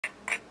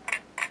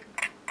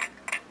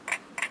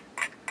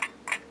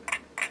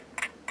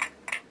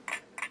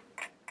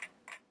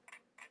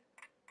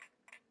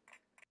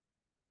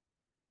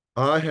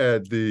I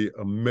had the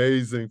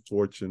amazing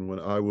fortune when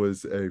I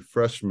was a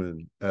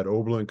freshman at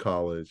Oberlin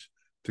College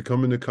to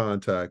come into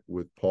contact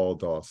with Paul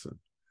Dawson.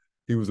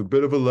 He was a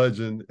bit of a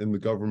legend in the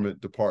government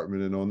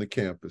department and on the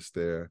campus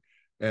there.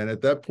 And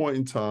at that point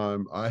in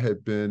time, I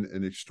had been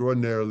an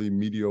extraordinarily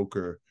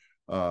mediocre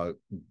uh,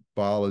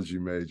 biology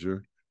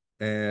major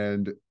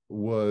and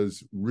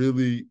was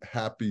really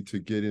happy to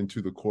get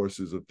into the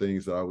courses of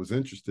things that I was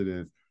interested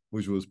in,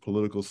 which was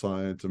political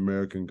science,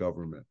 American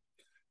government.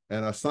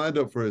 And I signed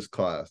up for his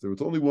class. There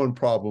was only one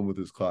problem with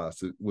his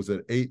class. It was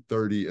at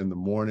 8:30 in the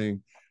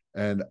morning,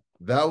 and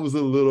that was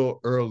a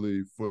little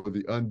early for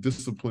the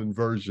undisciplined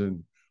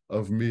version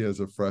of me as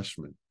a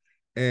freshman.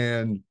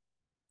 And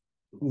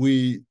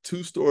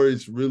two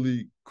stories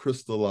really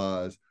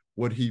crystallize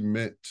what he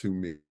meant to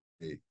me.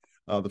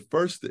 The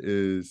first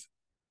is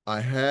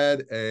I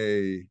had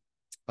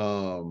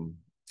um,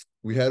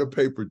 we had a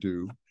paper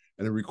due,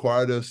 and it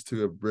required us to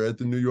have read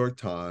the New York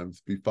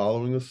Times, be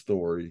following a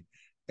story,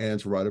 and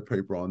to write a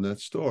paper on that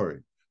story.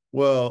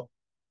 Well,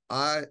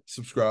 I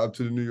subscribed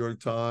to the New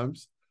York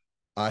Times.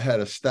 I had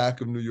a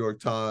stack of New York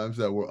Times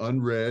that were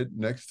unread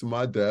next to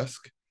my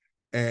desk.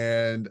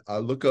 And I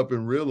look up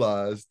and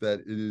realize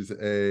that it is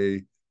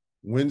a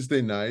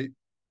Wednesday night.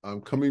 I'm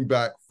coming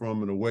back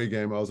from an away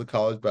game. I was a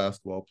college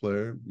basketball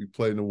player. We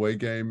played an away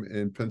game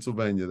in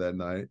Pennsylvania that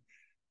night.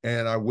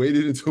 And I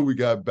waited until we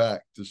got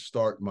back to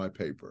start my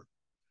paper.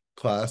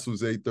 Class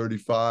was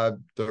 8:35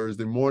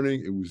 Thursday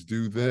morning. It was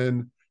due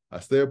then. I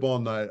stay up all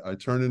night. I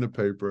turn in the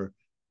paper.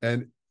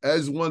 And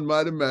as one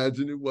might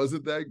imagine, it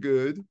wasn't that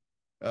good.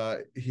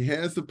 He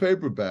hands the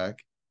paper back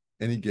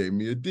and he gave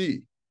me a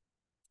D.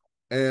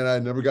 And I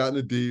had never gotten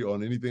a D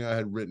on anything I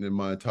had written in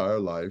my entire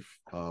life.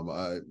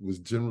 I was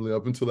generally,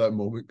 up until that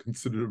moment,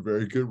 considered a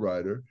very good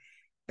writer.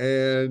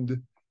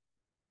 And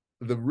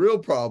the real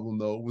problem,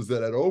 though, was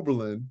that at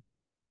Oberlin,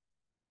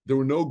 there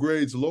were no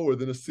grades lower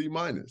than a C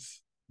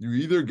minus. You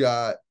either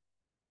got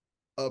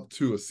up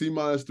to a C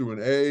minus through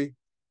an A,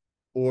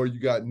 or you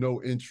got no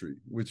entry,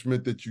 which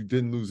meant that you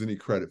didn't lose any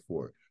credit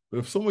for it. But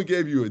if someone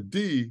gave you a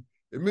D,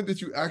 it meant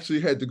that you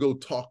actually had to go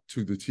talk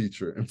to the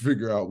teacher and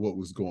figure out what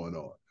was going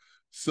on.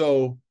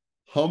 So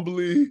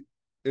humbly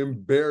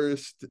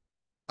embarrassed,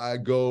 I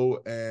go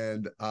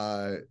and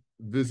I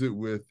visit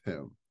with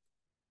him.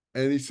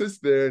 And he sits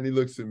there and he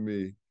looks at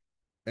me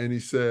and he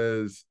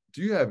says,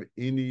 "Do you have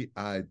any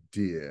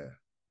idea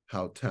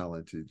how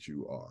talented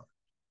you are?"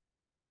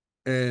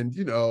 And,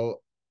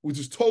 which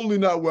is totally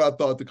not where I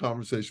thought the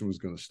conversation was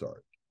going to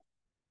start.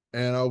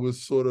 And I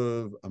was sort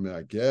of,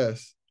 I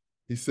guess.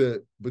 He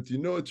said, "But do you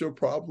know what your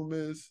problem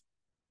is?"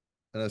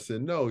 And I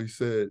said, "No." He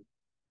said,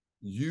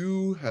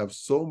 "You have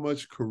so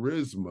much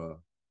charisma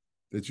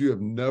that you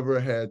have never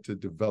had to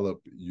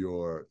develop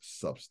your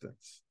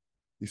substance."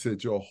 He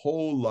said, "Your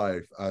whole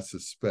life, I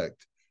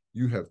suspect,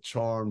 you have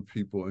charmed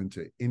people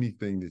into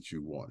anything that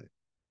you wanted."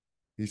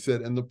 He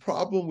said, "And the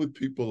problem with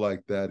people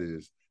like that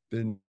is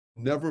they're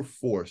never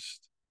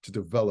forced to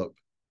develop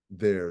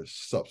their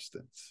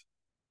substance."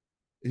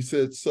 He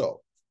said,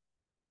 "So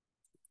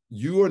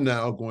you are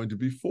now going to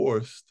be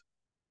forced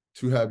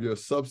to have your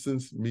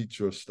substance meet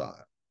your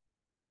style,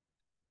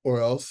 or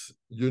else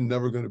you're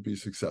never going to be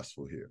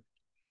successful here."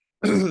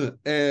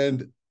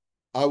 And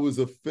I was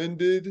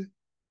offended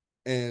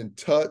and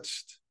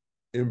touched,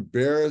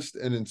 embarrassed,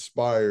 and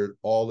inspired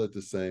all at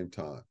the same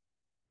time.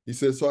 He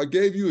said, "So I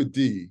gave you a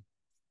D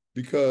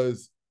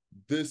because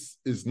this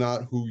is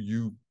not who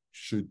you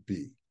should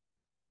be.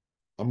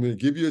 I'm going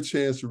to give you a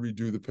chance to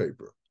redo the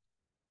paper."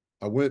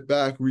 I went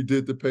back,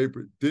 redid the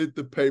paper, did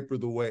the paper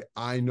the way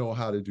I know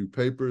how to do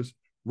papers,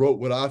 wrote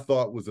what I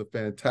thought was a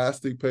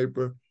fantastic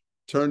paper,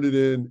 turned it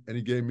in, and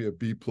he gave me a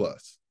B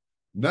plus.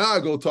 Now I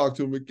go talk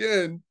to him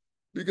again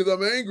because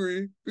I'm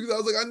angry, because I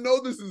was like, I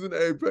know this is an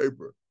A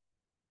paper.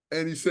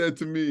 And he said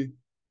to me,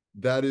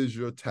 "That is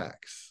your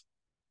tax.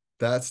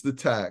 That's the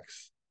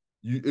tax.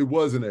 It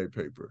was an A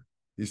paper."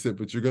 He said,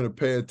 "But you're going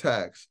to pay a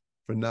tax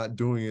for not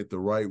doing it the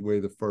right way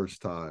the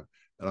first time.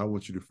 And I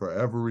want you to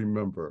forever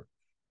remember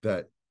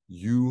that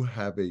you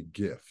have a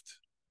gift.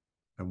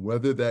 And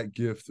whether that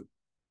gift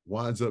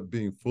winds up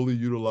being fully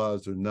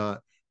utilized or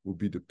not will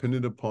be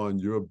dependent upon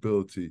your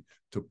ability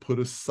to put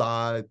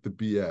aside the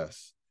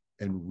BS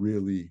and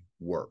really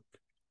work."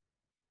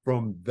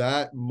 From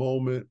that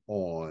moment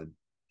on,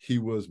 he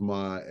was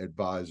my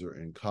advisor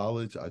in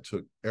college. I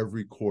took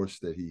every course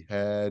that he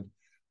had.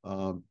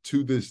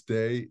 To this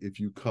day, if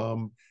you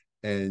come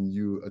and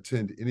you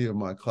attend any of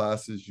my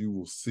classes, you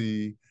will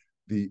see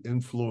the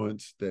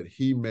influence that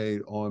he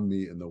made on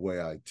me in the way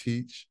I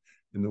teach.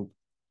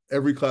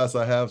 Every class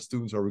I have,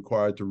 students are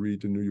required to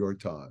read the New York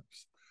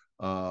Times.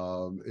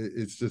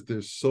 It's just,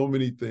 there's so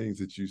many things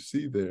that you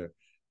see there.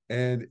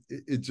 And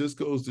it just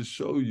goes to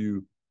show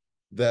you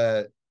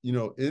that,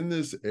 in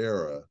this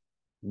era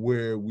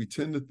where we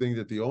tend to think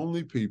that the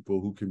only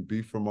people who can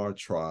be from our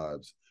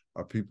tribes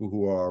are people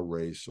who are our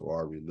race or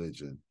our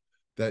religion,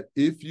 that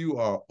if you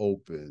are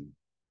open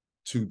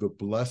to the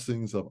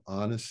blessings of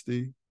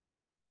honesty,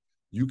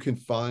 you can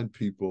find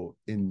people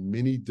in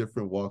many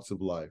different walks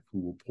of life who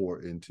will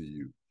pour into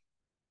you.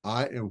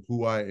 I am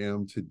who I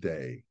am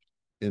today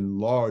in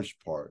large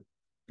part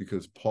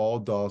because Paul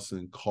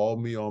Dawson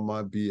called me on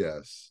my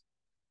BS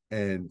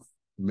and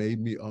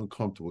made me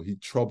uncomfortable. He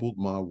troubled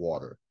my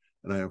water,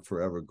 and I am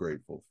forever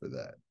grateful for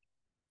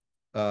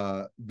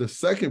that. The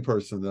second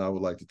person that I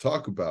would like to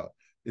talk about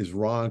is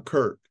Ron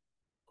Kirk,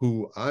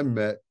 who I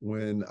met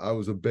when I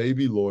was a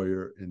baby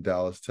lawyer in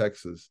Dallas,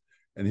 Texas,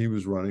 and he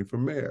was running for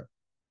mayor.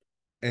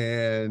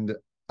 And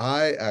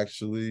I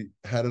actually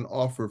had an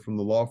offer from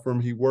the law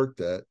firm he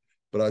worked at,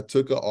 but I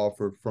took an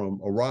offer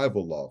from a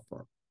rival law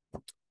firm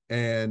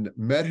and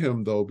met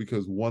him, though,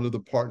 because one of the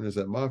partners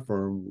at my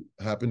firm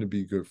happened to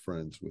be good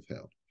friends with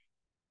him.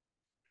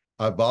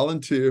 I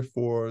volunteered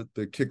for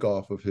the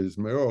kickoff of his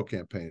mayoral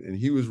campaign, and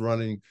he was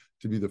running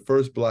to be the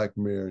first Black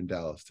mayor in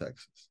Dallas,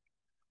 Texas.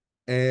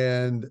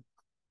 And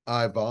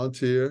I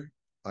volunteer,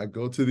 I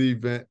go to the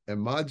event,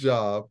 and my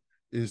job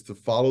is to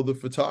follow the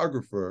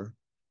photographer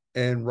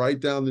and write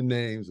down the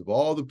names of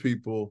all the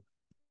people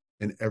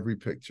in every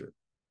picture.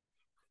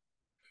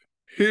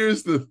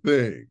 Here's the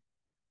thing.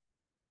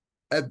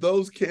 At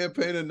those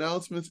campaign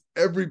announcements,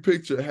 every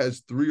picture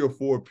has 3 or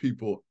 4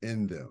 people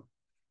in them.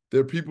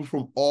 There are people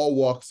from all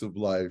walks of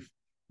life,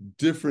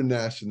 different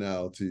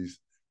nationalities.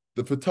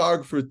 The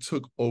photographer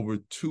took over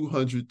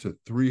 200 to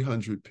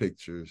 300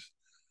 pictures.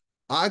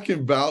 I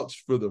can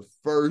vouch for the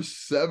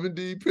first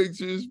 70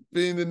 pictures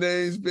being the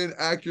names, being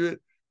accurate.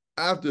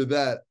 After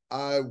that,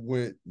 I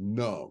went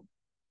numb.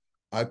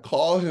 I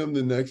call him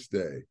the next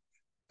day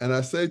and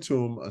I say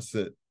to him, I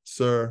said,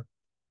 sir,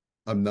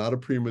 I'm not a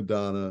prima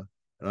donna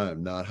and I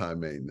am not high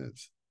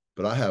maintenance,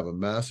 but I have a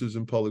master's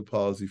in public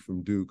policy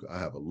from Duke. I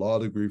have a law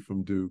degree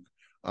from Duke.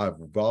 I've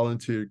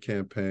volunteered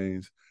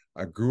campaigns.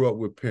 I grew up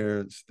with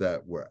parents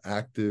that were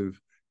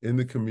active in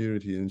the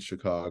community in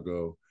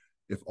Chicago.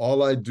 If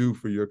all I do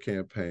for your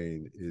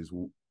campaign is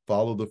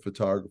follow the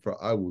photographer,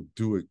 I will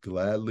do it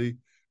gladly,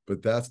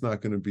 but that's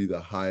not going to be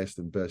the highest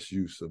and best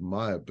use of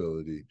my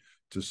ability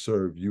to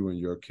serve you and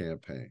your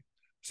campaign.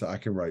 So I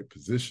can write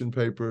position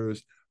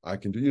papers. I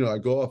can do, I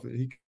go off and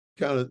he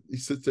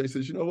sits there and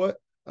says, you know what?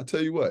 I'll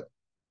tell you what,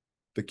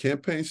 the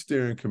campaign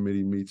steering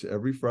committee meets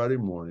every Friday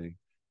morning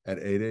at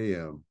 8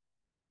 a.m.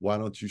 Why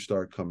don't you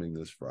start coming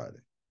this Friday?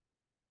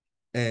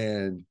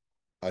 And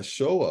I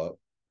show up,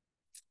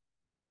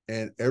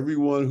 and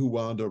everyone who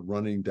wound up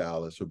running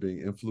Dallas or being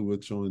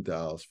influential in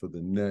Dallas for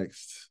the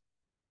next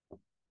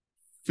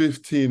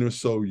 15 or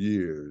so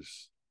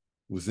years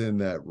was in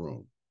that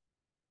room.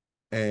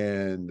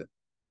 And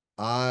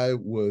I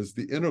was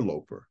the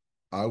interloper.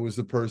 I was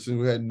the person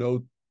who had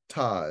no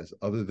ties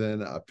other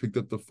than I picked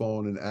up the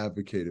phone and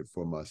advocated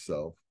for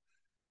myself.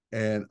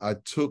 And I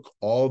took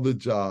all the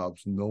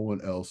jobs no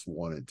one else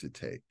wanted to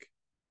take.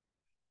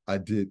 I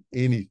did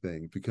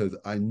anything because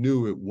I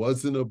knew it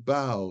wasn't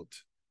about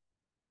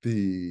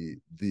the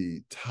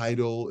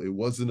title. It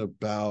wasn't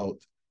about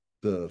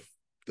the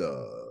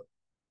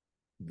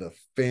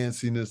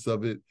fanciness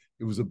of it.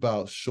 It was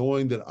about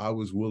showing that I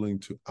was willing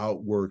to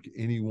outwork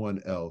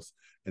anyone else.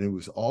 And it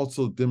was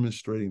also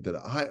demonstrating that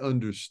I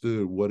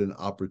understood what an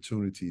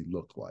opportunity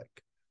looked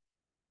like.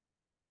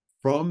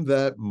 From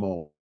that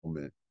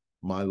moment,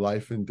 my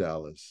life in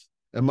Dallas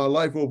and my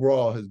life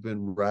overall has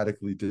been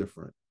radically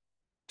different,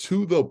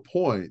 to the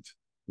point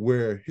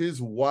where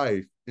his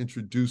wife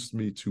introduced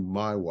me to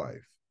my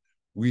wife.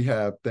 We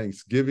have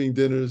Thanksgiving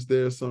dinners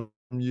there some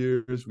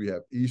years. We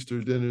have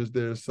Easter dinners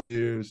there some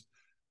years.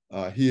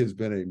 He has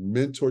been a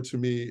mentor to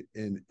me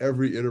in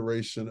every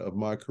iteration of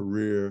my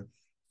career.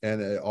 And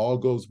it all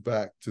goes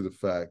back to the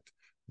fact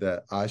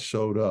that I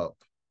showed up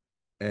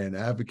and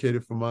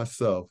advocated for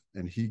myself,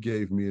 and he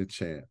gave me a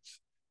chance.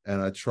 And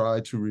I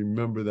try to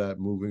remember that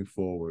moving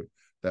forward,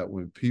 that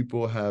when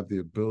people have the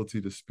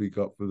ability to speak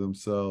up for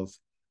themselves,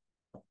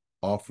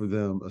 offer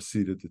them a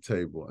seat at the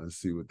table and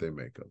see what they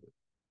make of it.